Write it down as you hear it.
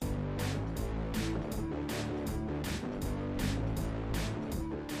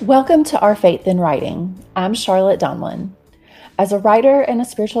Welcome to Our Faith in Writing. I'm Charlotte Donlin. As a writer and a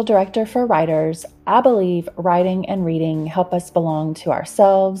spiritual director for writers, I believe writing and reading help us belong to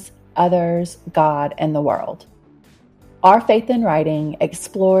ourselves, others, God, and the world. Our Faith in Writing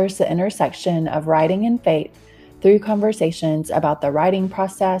explores the intersection of writing and faith through conversations about the writing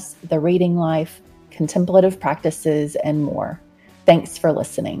process, the reading life, contemplative practices, and more. Thanks for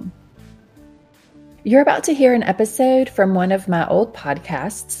listening. You're about to hear an episode from one of my old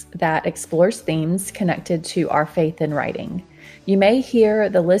podcasts that explores themes connected to our faith in writing. You may hear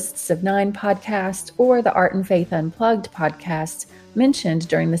the Lists of Nine podcast or the Art and Faith Unplugged podcast mentioned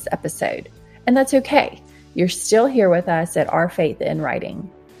during this episode, and that's okay. You're still here with us at Our Faith in Writing.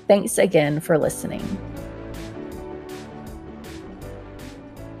 Thanks again for listening.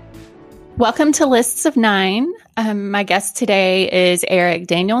 Welcome to Lists of Nine. My guest today is Eric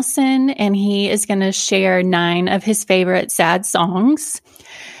Danielson, and he is going to share 9 of his favorite sad songs.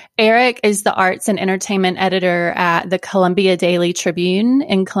 Eric is the arts and entertainment editor at the Columbia Daily Tribune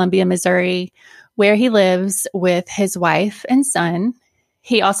in Columbia, Missouri, where he lives with his wife and son.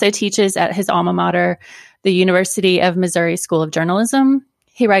 He also teaches at his alma mater, the University of Missouri School of Journalism.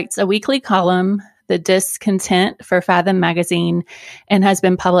 He writes a weekly column, The Discontent, for Fathom Magazine, and has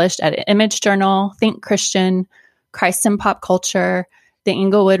been published at Image Journal, Think Christian, Christ in Pop Culture, the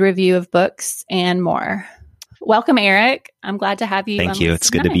Englewood Review of Books, and more. Welcome, Eric. I'm glad to have you. Thank you. It's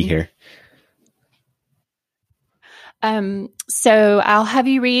good to be here. So I'll have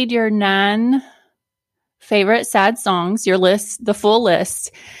you read your 9 favorite sad songs, your list, the full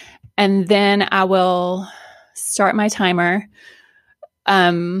list, and then I will start my timer.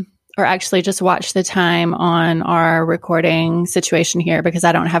 Or actually just watch the time on our recording situation here because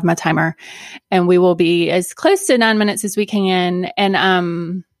I don't have my timer, and we will be as close to 9 minutes as we can.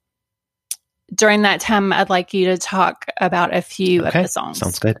 And during that time, I'd like you to talk about a few of the songs.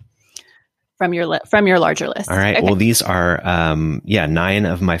 Sounds good. From your larger list. All right. Okay. Well, these are 9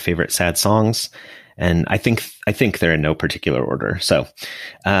 of my favorite sad songs, and I think they're in no particular order. So,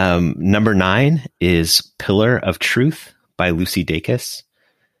 number 9 is "Pillar of Truth" by Lucy Dacus.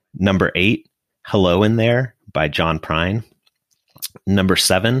 Number 8, "Hello in There" by John Prine. Number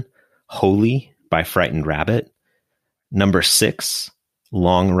 7, "Holy" by Frightened Rabbit. Number 6,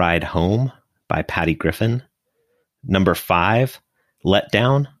 "Long Ride Home" by Patty Griffin. Number 5, "Let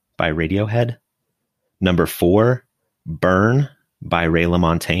Down" by Radiohead. Number 4, "Burn" by Ray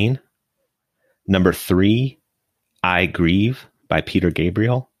LaMontagne. Number 3, "I Grieve" by Peter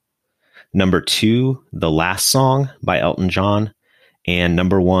Gabriel. Number 2, "The Last Song" by Elton John. And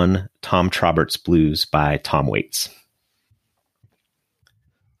number 1, "Tom Traubert's Blues" by Tom Waits.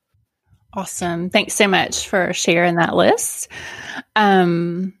 Awesome. Thanks so much for sharing that list.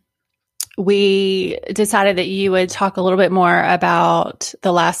 We decided that you would talk a little bit more about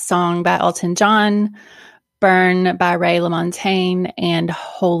 "The Last Song" by Elton John, "Burn" by Ray LaMontagne, and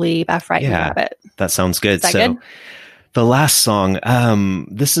 "Holy" by Frightened Rabbit. That sounds good. Is that good? The Last Song,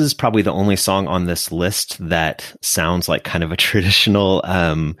 this is probably the only song on this list that sounds like kind of a traditional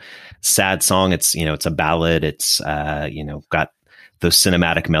sad song. It's, it's a ballad. It's, got those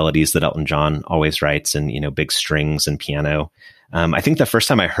cinematic melodies that Elton John always writes, and, big strings and piano. I think the first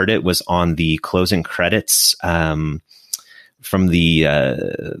time I heard it was on the closing credits from the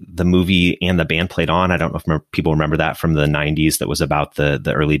movie "And the Band Played On." I don't know if people remember that from the 90s. That was about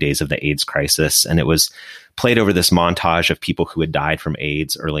the early days of the AIDS crisis. And it was played over this montage of people who had died from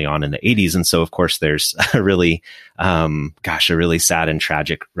AIDS early on in the 80s. And so, of course, there's a really sad and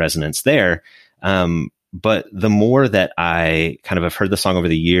tragic resonance there. But the more that I kind of have heard the song over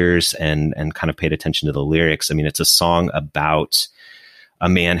the years and kind of paid attention to the lyrics, I mean, it's a song about a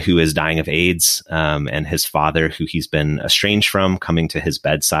man who is dying of AIDS, and his father, who he's been estranged from, coming to his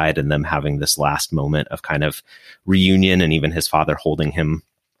bedside and them having this last moment of kind of reunion, and even his father holding him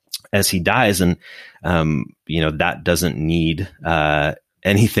as he dies. And, that doesn't need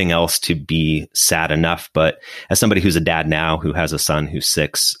anything else to be sad enough. But as somebody who's a dad now, who has a son who's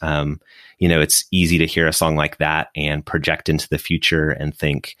 6, it's easy to hear a song like that and project into the future and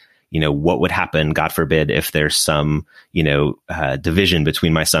think, what would happen, God forbid, if there's some, division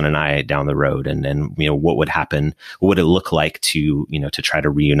between my son and I down the road, and what would happen? What would it look like to, to try to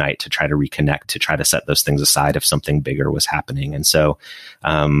reunite, to try to reconnect, to try to set those things aside if something bigger was happening? And so,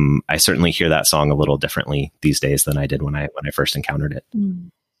 I certainly hear that song a little differently these days than I did when I first encountered it.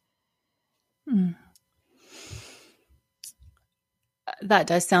 That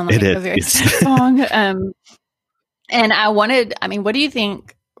does sound like a very sad song. And what do you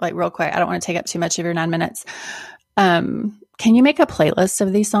think? Like, real quick, I don't want to take up too much of your 9 minutes. Can you make a playlist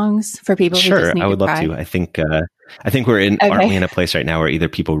of these songs for people who just need to cry? Sure, I would love to. I think I think aren't we in a place right now where either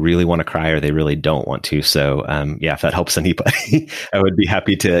people really want to cry or they really don't want to. So, yeah, if that helps anybody, I would be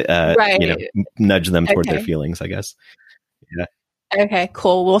happy to, nudge them toward their feelings, I guess. Yeah. Okay,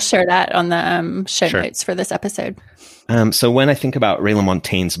 cool. We'll share that on the show notes for this episode. So when I think about Ray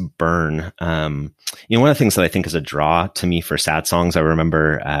LaMontagne's Burn, one of the things that I think is a draw to me for sad songs, I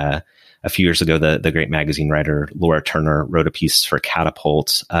remember a few years ago, the great magazine writer Laura Turner wrote a piece for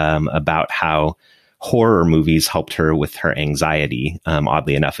Catapult about how horror movies helped her with her anxiety.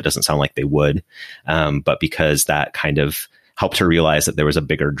 Oddly enough, it doesn't sound like they would, but because that kind of helped her realize that there was a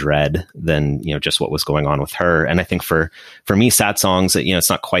bigger dread than, just what was going on with her. And I think for me, sad songs, it's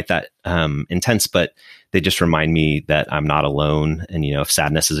not quite that intense, but they just remind me that I'm not alone. And, if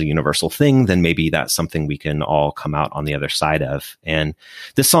sadness is a universal thing, then maybe that's something we can all come out on the other side of. And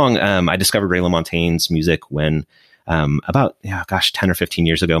this song, I discovered Ray LaMontagne's music when about 10 or 15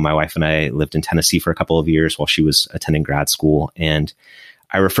 years ago, my wife and I lived in Tennessee for a couple of years while she was attending grad school. And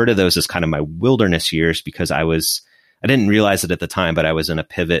I refer to those as kind of my wilderness years because I didn't realize it at the time, but I was in a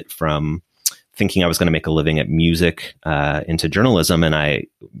pivot from thinking I was going to make a living at music into journalism, and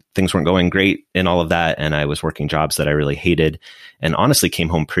things weren't going great in all of that, and I was working jobs that I really hated, and honestly came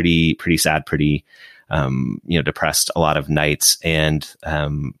home pretty sad, pretty depressed a lot of nights. And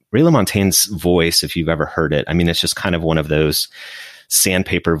Ray LaMontagne's voice, if you've ever heard it, I mean, it's just kind of one of those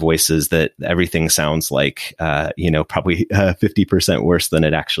sandpaper voices that everything sounds like, probably 50% worse than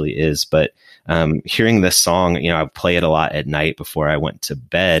it actually is. But hearing this song, I would play it a lot at night before I went to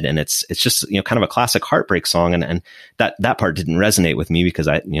bed. And it's just, kind of a classic heartbreak song. And that part didn't resonate with me because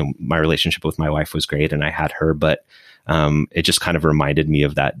my relationship with my wife was great and I had her, but it just kind of reminded me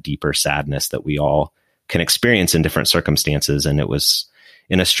of that deeper sadness that we all can experience in different circumstances. And it was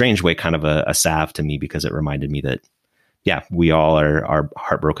in a strange way, kind of a salve to me because it reminded me that, yeah, we all are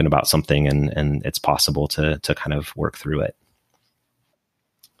heartbroken about something and it's possible to kind of work through it.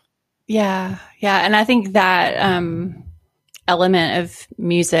 Yeah. Yeah. And I think that element of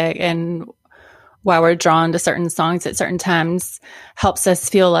music and why we're drawn to certain songs at certain times helps us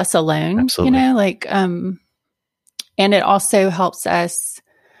feel less alone. Absolutely. And it also helps us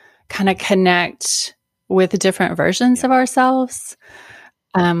kind of connect with different versions of ourselves,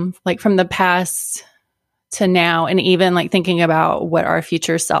 like from the past to now, and even like thinking about what our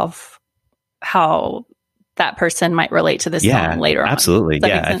future self, how that person might relate to this song later on. Absolutely.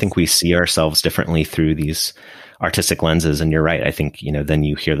 Yeah. I think we see ourselves differently through these artistic lenses. And you're right. I think, then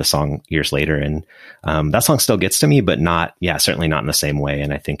you hear the song years later and that song still gets to me, but certainly not in the same way.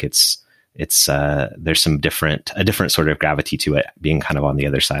 And I think it's there's a different sort of gravity to it being kind of on the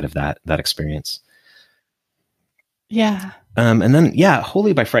other side of that experience. Yeah. And then,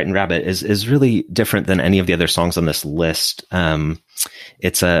 Holy by Frightened Rabbit is really different than any of the other songs on this list.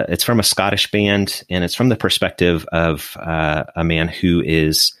 It's from a Scottish band, and it's from the perspective of a man who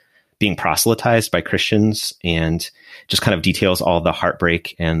is being proselytized by Christians, and just kind of details all the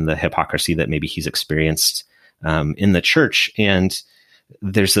heartbreak and the hypocrisy that maybe he's experienced in the church. And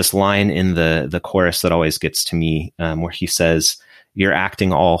there's this line in the chorus that always gets to me, where he says, "You're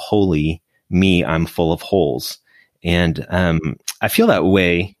acting all holy, me, I'm full of holes." And I feel that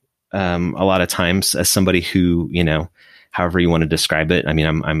way a lot of times as somebody who, however you want to describe it. I mean,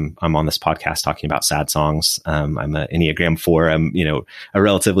 I'm on this podcast talking about sad songs. I'm an Enneagram 4. I'm, a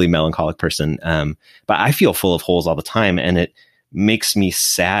relatively melancholic person. But I feel full of holes all the time. And it makes me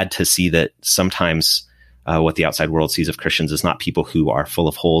sad to see that sometimes what the outside world sees of Christians is not people who are full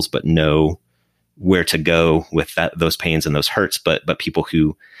of holes, but know where to go with those pains and those hurts, but people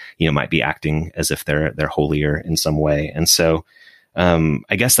who, might be acting as if they're holier in some way. And so,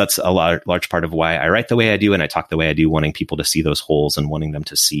 I guess that's a large part of why I write the way I do and I talk the way I do, wanting people to see those holes and wanting them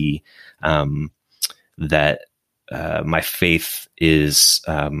to see that my faith is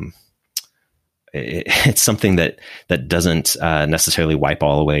it's something that doesn't necessarily wipe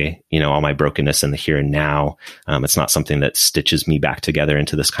all away, all my brokenness in the here and now. It's not something that stitches me back together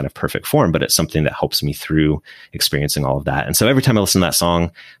into this kind of perfect form, but it's something that helps me through experiencing all of that. And so every time I listen to that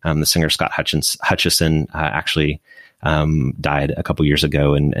song, the singer Scott Hutchison actually died a couple years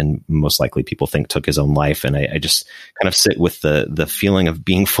ago, and most likely people think took his own life. And I just kind of sit with the feeling of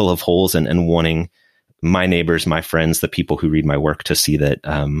being full of holes and wanting my neighbors, my friends, the people who read my work to see that,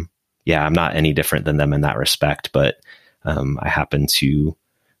 I'm not any different than them in that respect, but I happen to,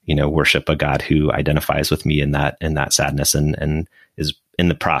 worship a God who identifies with me in that sadness and is in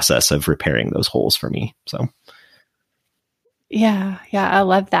the process of repairing those holes for me. So. Yeah, I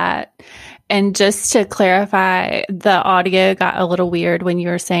love that. And just to clarify, the audio got a little weird when you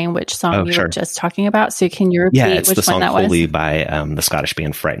were saying which song you were just talking about. So can you repeat it's which the one song that was? Holy by the Scottish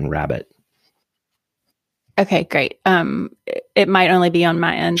band Frightened Rabbit. Okay, great. It might only be on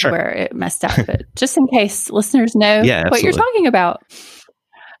my end Sure. where it messed up, but just in case listeners know Yeah, what you're absolutely. talking about.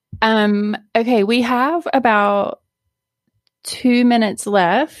 Okay, we have about 2 minutes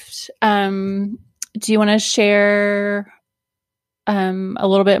left. Do you want to share a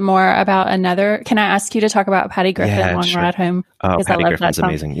little bit more about another? Can I ask you to talk about Patty Griffin, Yeah, Long sure. Ride Home? Oh, Because I Patty love that Griffin's song.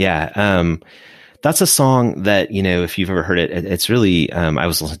 amazing. Yeah. That's a song that, if you've ever heard it, it's really, I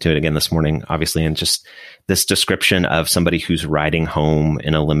was listening to it again this morning, obviously, and just this description of somebody who's riding home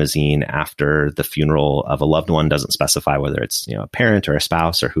in a limousine after the funeral of a loved one, doesn't specify whether it's, a parent or a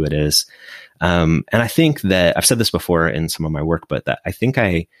spouse or who it is. And I think that I've said this before in some of my work, but that I think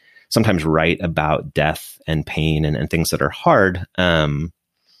I sometimes write about death and pain and things that are hard. In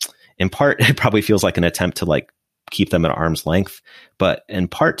part, it probably feels like an attempt to keep them at arm's length. But in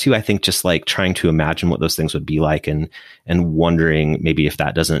part two, I think just trying to imagine what those things would be like and wondering maybe if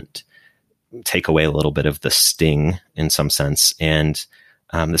that doesn't take away a little bit of the sting in some sense. And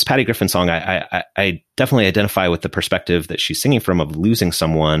this Patty Griffin song, I definitely identify with the perspective that she's singing from of losing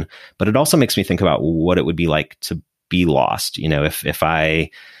someone, but it also makes me think about what it would be like to be lost. If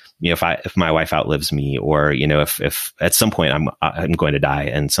my wife outlives me, or, if at some point I'm going to die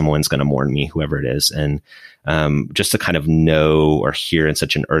and someone's going to mourn me, whoever it is. And just to kind of know or hear in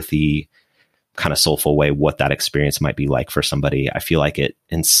such an earthy, kind of soulful way what that experience might be like for somebody. I feel like it,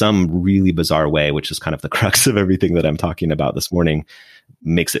 in some really bizarre way, which is kind of the crux of everything that I'm talking about this morning,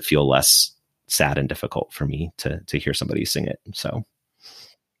 makes it feel less sad and difficult for me to hear somebody sing it. So.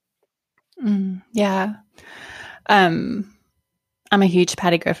 Yeah. I'm a huge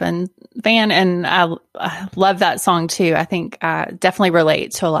Patty Griffin fan, and I love that song too. I think I definitely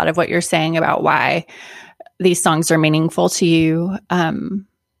relate to a lot of what you're saying about why these songs are meaningful to you,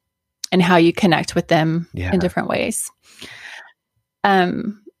 and how you connect with them in different ways.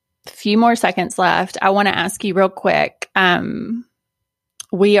 Few more seconds left. I want to ask you real quick.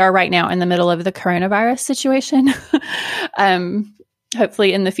 We are right now in the middle of the coronavirus situation.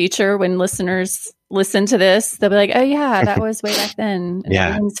 Hopefully in the future, when listeners listen to this, they'll be like, oh yeah, that was way back then. And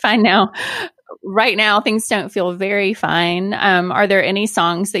everything's fine now. Right now, things don't feel very fine. Are there any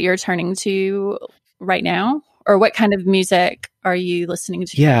songs that you're turning to right now? Or what kind of music are you listening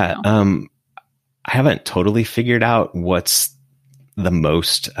to? Yeah. Right now? I haven't totally figured out what's the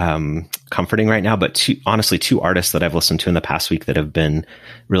most comforting right now, but honestly, two artists that I've listened to in the past week that have been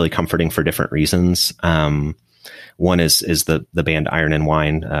really comforting for different reasons. One is the band Iron and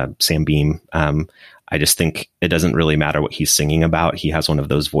Wine, Sam Beam. I just think it doesn't really matter what he's singing about. He has one of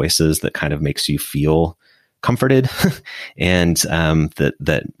those voices that kind of makes you feel comforted, and that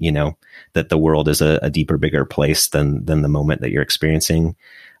the world is a deeper, bigger place than the moment that you're experiencing.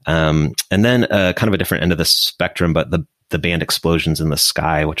 And then kind of a different end of the spectrum, but the band Explosions in the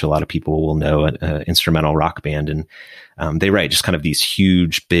Sky, which a lot of people will know, an instrumental rock band. And they write just kind of these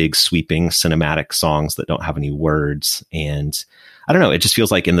huge, big, sweeping cinematic songs that don't have any words. And I don't know, it just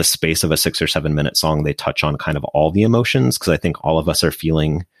feels like in the space of a 6 or 7 minute song, they touch on kind of all the emotions, because I think all of us are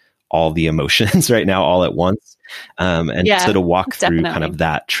feeling all the emotions right now, all at once. And so to walk through kind of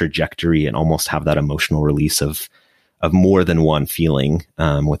that trajectory and almost have that emotional release of more than one feeling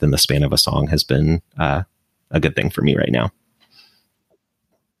within the span of a song has been a good thing for me right now.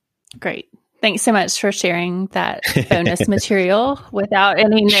 Great. Thanks so much for sharing that bonus material without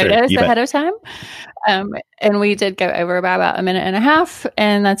any notice ahead of time. And we did go over by about 1.5 minutes,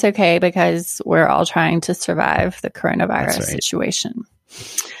 and that's okay because we're all trying to survive the coronavirus situation.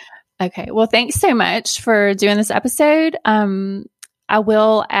 Okay. Well, thanks so much for doing this episode. I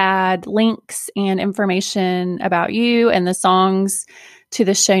will add links and information about you and the songs to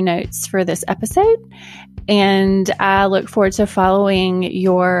the show notes for this episode. And I look forward to following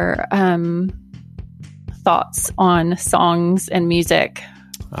your thoughts on songs and music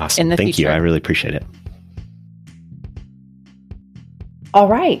in the future. Thank you. I really appreciate it. All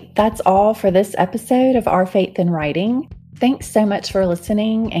right. That's all for this episode of Our Faith in Writing. Thanks so much for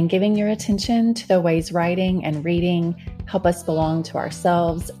listening and giving your attention to the ways writing and reading help us belong to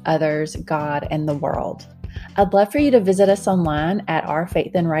ourselves, others, God, and the world. I'd love for you to visit us online at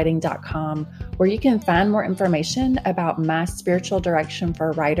ourfaithinwriting.com, where you can find more information about my spiritual direction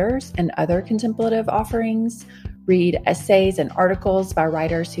for writers and other contemplative offerings, read essays and articles by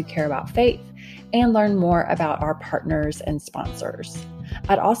writers who care about faith, and learn more about our partners and sponsors.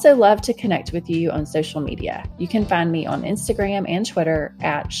 I'd also love to connect with you on social media. You can find me on Instagram and Twitter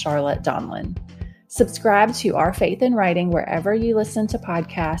at Charlotte Donlin. Subscribe to Our Faith in Writing wherever you listen to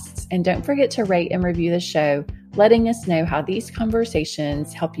podcasts, and don't forget to rate and review the show, letting us know how these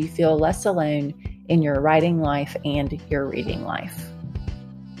conversations help you feel less alone in your writing life and your reading life.